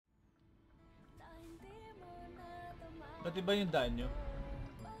Ba't iba yung daan nyo?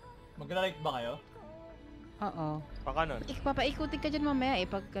 Magla-right ba kayo? Oo. Pakanon. Papaikutin ka dyan mamaya eh,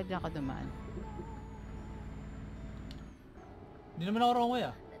 pagka dyan ka dumaan. Hindi naman ako wrong way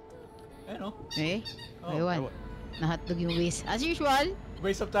ah. Ayun oh. Eh? Oh. Ewan. Nahatog yung waste. As usual.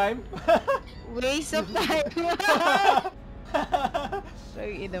 Waste of time? Waste of time.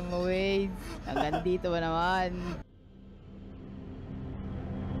 Ay, ina mo waste. Hanggang dito ba naman?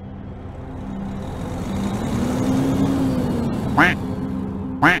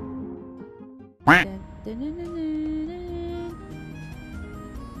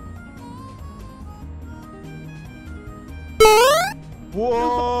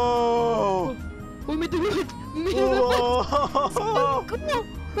 Wow! Uy, may tumulog! May tumulog!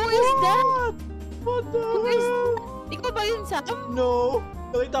 Who is that? What the Who is hell? that? Ikaw ba yun, Sam? No!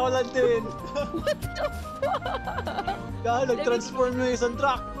 Nakita ko lang din. What the fuck? Kaya nag-transform yung isang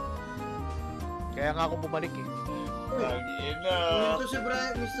truck. Kaya nga ako bumalik eh. Tangina. Ito si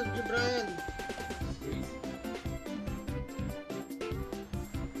Brian, Mr. J. Brian.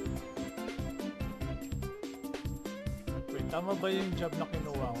 Wait, tama ba yung job na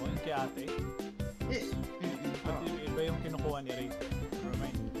kinuha ko? Yung kay ate? Yes. At iba yung kinukuha ni Ray. Never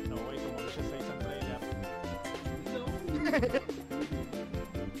mind. No way, tumulong siya sa isang trailer.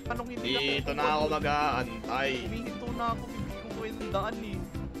 Anong hindi Dito na ako mag-aantay. Humihinto na ako, bibigyan ko yung daan eh.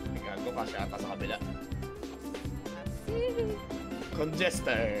 Gago pa siya ata sa kabila.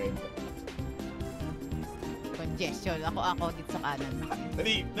 Congested. Congestion. Ako dito sa kanan.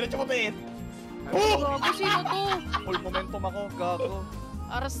 Dali, diretso mo Ben. Gago, sino to? Full momentum ako, gago.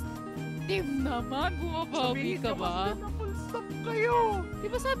 Aras Team naman, bumabawi ka ba? Full stop kayo! Di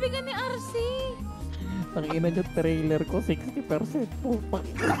ba sabi nga ni RC? Tangina yung trailer ko, 60% po.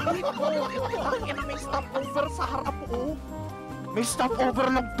 Tangina, may stopover sa harap ko. May stopover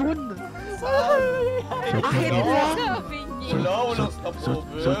lang dun. Bakit Wala. sabi niya? Walang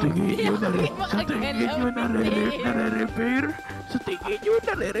stopover. Sa tingin nyo Makagalaw nare-repair? Sa tingin nyo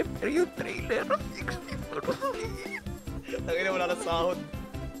nare-repair yung trailer? 60%. Tangina, wala na sahod.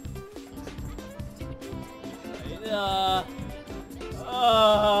 Ayun na.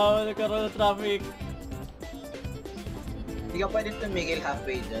 Nagkaroon ng traffic. Hindi ka pwede tumigil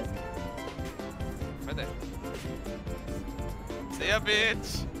halfway dyan. Pwede. See ya,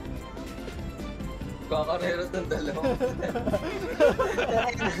 bitch! Kakarero ng dalawa.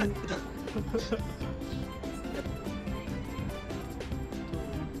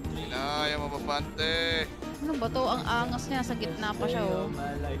 Inaya mo ba, Pante? Ano ba to? Ang angas niya, sa gitna pa siya oh.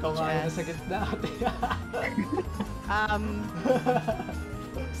 Ikaw nga yung nasa gitna ate.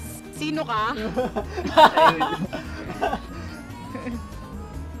 Sino ka?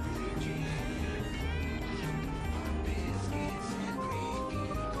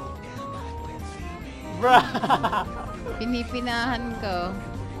 Bruh! Pinipinahan ko.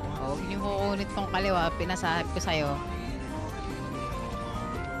 Huwag niyo kukunit tong kaliwa, pinasahib ko sa'yo.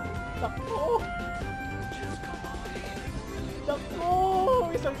 Takbo! Takbo!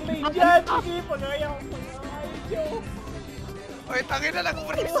 Isang lane dyan! Sige, pag-ayaw! Pag-ayaw! Oy, tangina lang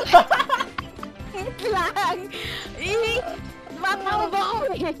ko rin. Wait lang! Baka mo ba ko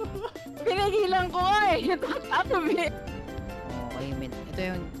eh? Pinagilan ko eh! Natatabi! Okay, ito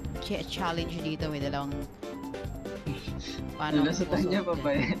yung challenge dito. May dalawang... Paano? Nasutan niya pa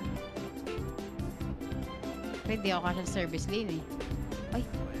ba yan? Hindi ako kasya sa service lane eh. Ay!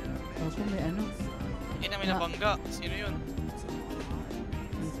 Ako may ano? Hindi namin nabangga. Sino yun?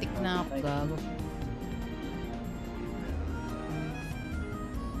 Antik na ako, gago.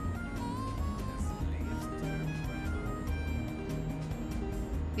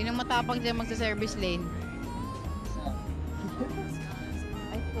 Sino matapang dyan magsa-service lane?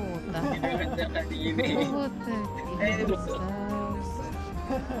 Ay, puta. Pinaganda kanina eh. Puta.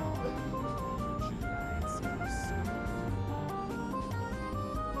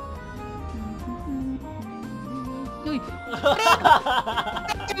 Uy!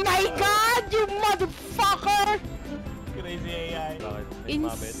 Oh my God! You motherfucker! Crazy AI.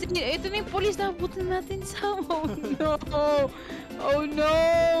 Insane! Ito na yung police na abutan natin sa... Oh no! Oh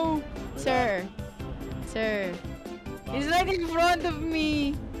no! Sir! Sir! He's right in front of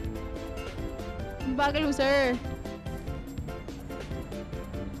me! Ang bagal mo, sir!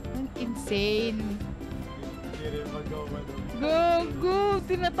 Ang insane! Hindi rin magawa. Gago!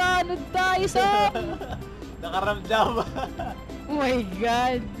 Tinatanod tayo, sir! Nakaramdam! Oh my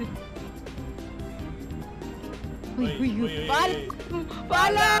God! Uy, uy, uy! Paalam!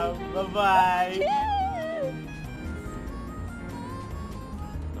 Paalam! Bye-bye!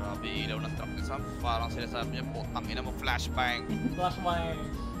 Grabe ilaw ng truck ni Sam. Parang sinasabi niya, putang ina mo, flashbang. Flashbang!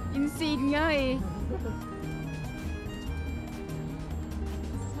 Insane nga eh!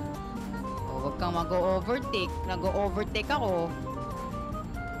 Huwag kang mag-overtake. Nag-overtake ako.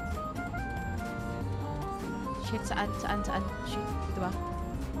 Shit, saan? Shit, dito ba?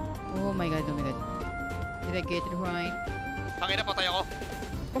 Oh my god, oh my god. Did I get it right? Tangina, patay ako.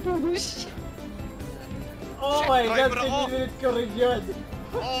 Oh, shit. Oh Shit, my god, driver ako. sinilit ko rin yun.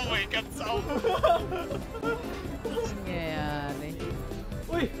 Oh my god, sound. Ano nangyayari?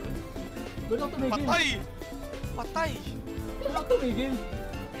 Uy! Doon ako tumigil. Patay! Doon ako tumigil.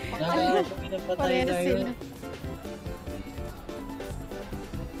 Parehas sila.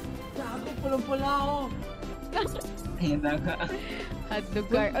 Gago, pulang-pula ako. Ayun na nga. Hotdog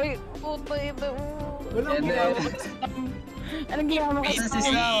car. Ay, puto iba. Walang Hindi. ginawa. Anong ginawa mo kasi? Asa si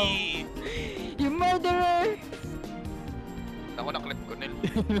Sam? You murderer! Ako na-clip ko, Nel.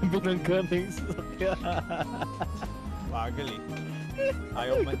 Binangga na yung sasakyan. Bagal eh.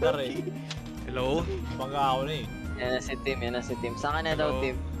 Ayaw mandar eh. Hello? Bangga ako na eh. Yan na si Tim. Saan ka na daw, Hello.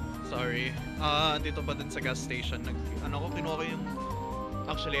 Tim? Sorry. Andito pa din sa gas station. Kinuha ko yung...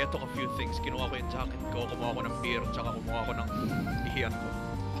 Actually, I took a few things. Kinuha ko yung jacket ko, kumuha ko ng beer, tsaka kumuha ko ng ihiyan ko.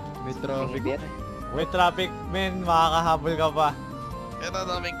 May traffic. Beer? May traffic, men. Makakahabol ka pa. Ito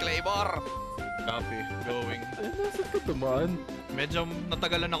daming claymore. Copy. Going. Nasaan ka tumaan? Medyo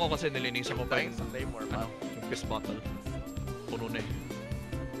natagalan ako kasi nilinisan ko pa Thanks sa claymore, man. yung piss bottle. Puno na eh.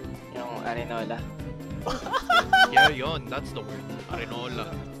 Yung Arenola. Yeah, yun. That's the word. Arenola.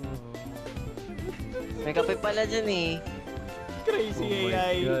 May kape pala dyan eh. Crazy Oh my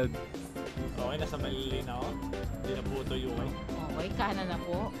AI. god. Okay, nasa malilin ako. Hindi na puto yung UI. Okay, kana na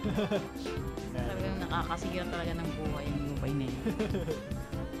po. Talagang nakakasira talaga ng buhay yung lupay na yun.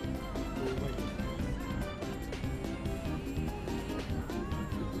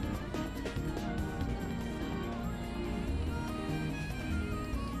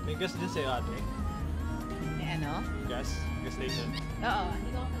 May gas din sa'yo ate. Eh, ano? Gas? Gas station. Oo,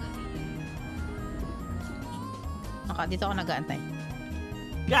 dito ako dito ako nag-aantay.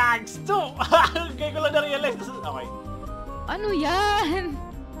 Gags! To! Kaya ko lang na-realize. Okay. Ano yan?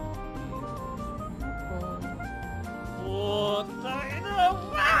 Puta ina!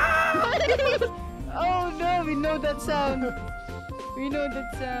 Oh no, we know that sound. We know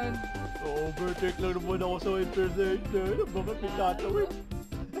that sound. Overtake lang naman ako sa intersection. Bakit may tatawid?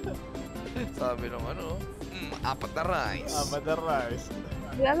 Sabi ng ano, apat na rice. Madaras.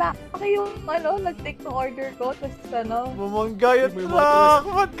 Lalaki yung nag-take ng order ko, tapos Mamangga yung truck!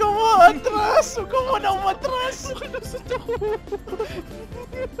 Ba't ka matras? Huwag ka muna matras!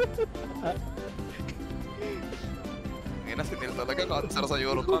 Ngayon na si Nel talaga, cancer sa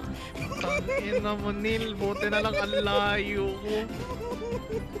Euro Truck. Tangina mo, Neil. Buti na lang ang layo ko.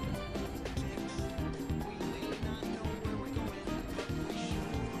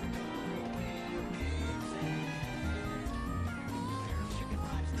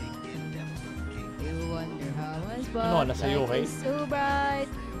 You wonder how I was Ano, nasa UK? so bright.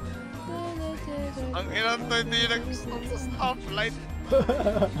 Ang ilan to hindi nag-stop sa stoplight.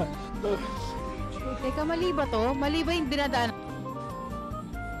 Teka, mali ba to? Mali ba yung dinadaan?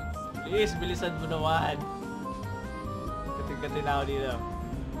 Please, bilisan mo naman. Kating-kating na ako dito.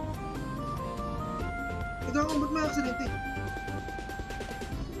 Ikaw kung ba't may aksidente?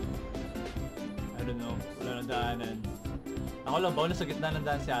 I don't know. Wala nang daanan. Ako lang ba? Nasa gitna ng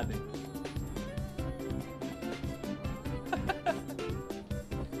daan si ate.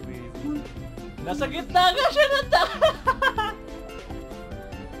 Nasa gitna nga siya ng daan!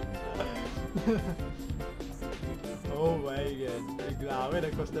 Oh my god. Grabe,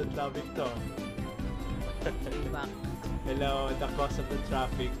 nag-cause ng traffic to. Back. Hello, the cause of the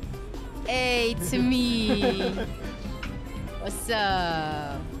traffic. Hey, it's me. What's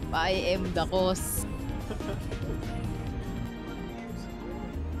up? I am the cause.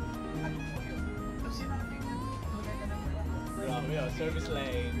 Grabe yun, service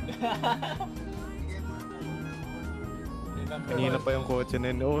lane. Kanina pa yung kotse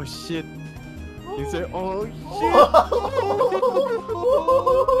na yun. Oh shit. Yung sir, oh shit.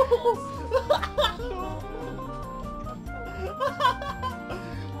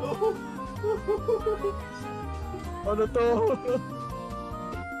 Ano to?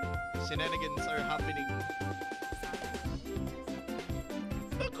 Shenanigans are happening.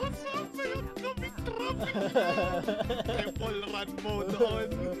 Nakasama yung kaming traffic. Triple run mode on.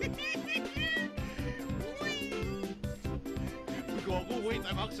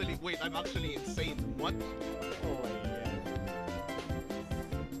 Wait, I'm actually insane. What? Oh my god.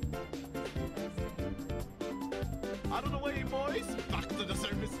 Out of the way, boys! Back to the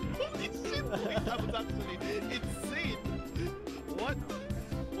service. Holy shit! Wait, that was actually insane. What?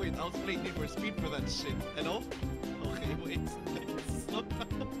 Wait, I was playing Need for Speed for that shit. Hello? Okay, wait. Slow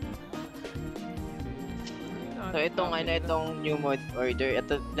down. So itong new mode order,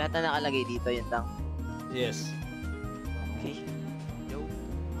 ito lahat na nakalagay dito, yun lang. Yes. Okay.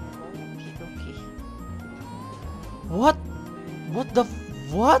 Okay. What? What the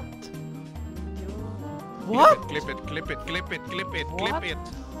what? What? Clip it.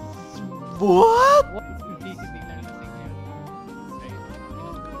 What?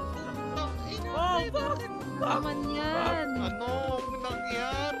 Naman yan. Anong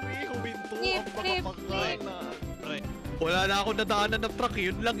nangyari? Huminto Flip, ang flip, makapagana. Wala na ako nadaanan ng truck,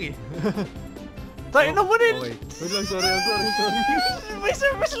 yun lang eh. Tayo na mo rin! Okay. Wait lang, sorry. May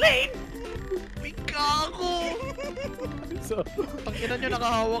service lane! May gago! So, Tangina nyo,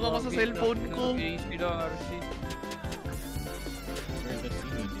 nakahawak ako sa cellphone ko.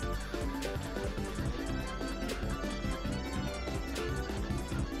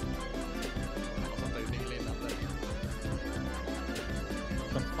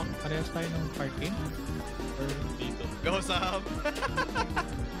 Parehas tayo ng parking? Or dito? Go, Sam!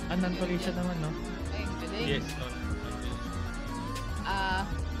 Non-collision naman, no? Ay, galing. Yes,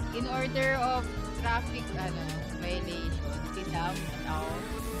 In order of traffic, violation, si Sam, ako.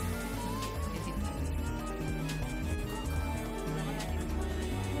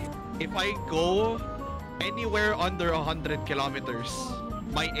 If I go anywhere under 100 kilometers,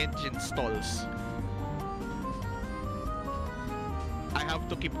 my engine stalls. I have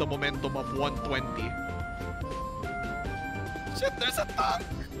to keep the momentum of 120. Shit, there's a tank!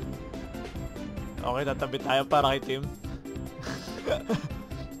 Okay, tatabi tayo para kay Tim.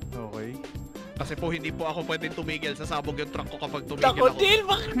 okay. Kasi po hindi po ako pwedeng tumigil, sasabog yung truck ko kapag tumigil Tako, ako. Dil!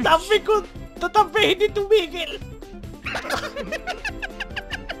 Bakit tabi ko? Tatabi, hindi tumigil!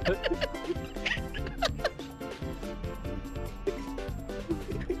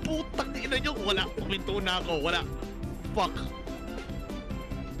 Putang ina nyo, wala. Puminto na ako, wala. Fuck.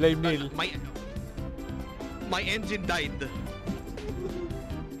 Blame Neil. My engine died.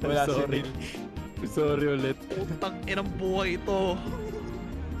 Wala si Sorry. Neil. Sorry ulit. Putang inang buhay ito.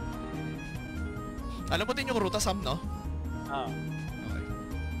 Alam mo din yung ruta, Sam, no? Ah. Okay.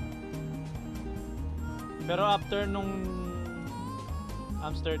 Pero after nung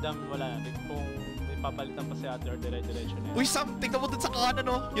Amsterdam, wala na. Kung ipapalitan pa si ate or dire-diretso na. Uy, Sam, tingnan mo dun sa kanan,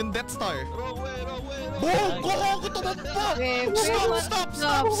 no? Yung Death Star. Boom! Go! Tumagpa!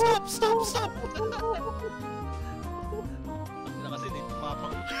 Stop! Kasi dito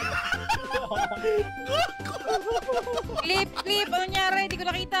mapang. Flip! Ano nangyari? Hindi ko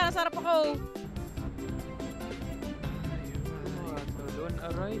nakita. Nasarap ako. Don't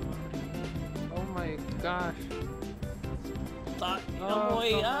arrive. Oh my gosh.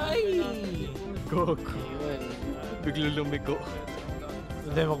 Ay! Gogo. Bigla lumiko.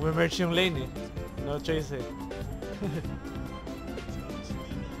 Hindi, magme-merge yung lane eh. No choice eh.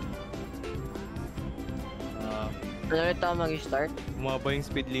 Ano ulit ako mag-start? Bumaba yung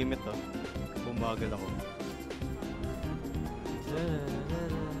speed limit Bumagal ako.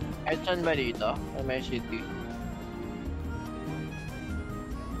 Edson ba dito? Or may city?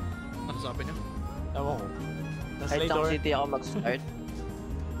 Ano sabi niya? Ewan ko. Kahit saan city ako mag-start?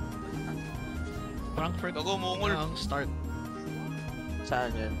 Frankfurt. Gago, mungol. Ang start.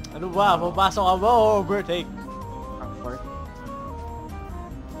 Saan yun? Ano ba? Papasok ka ba o overtake? Frankfurt?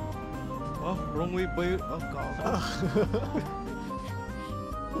 Oh, wrong way ba yun? Oh, gago.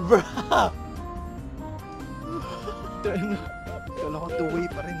 Bro! Kala ko two-way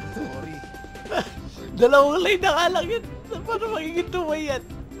pa rin. Sorry. Dalawang lane na nga lang yan. Paano magiging two-way yan?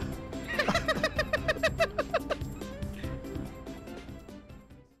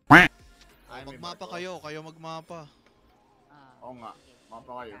 Magmapa kayo magmapa. Oo nga,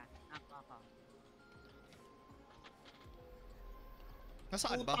 mapa kayo.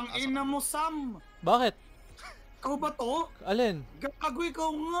 Nasaan ba? Putang ina mo, Sam! Bakit? Ikaw ba to? Alin? Gago, ikaw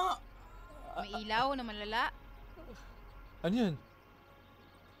nga! May ilaw na malala. Ano yun?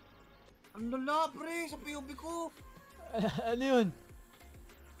 Ang lala, pre, sa POV ko. Ano yun?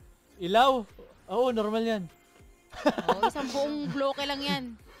 Ilaw? Oo, normal yan. Isang buong bloke lang yan.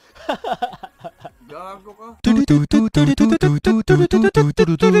 Gago ka.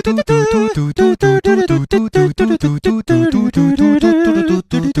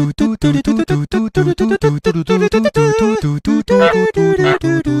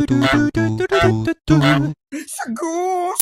 Sa Goose!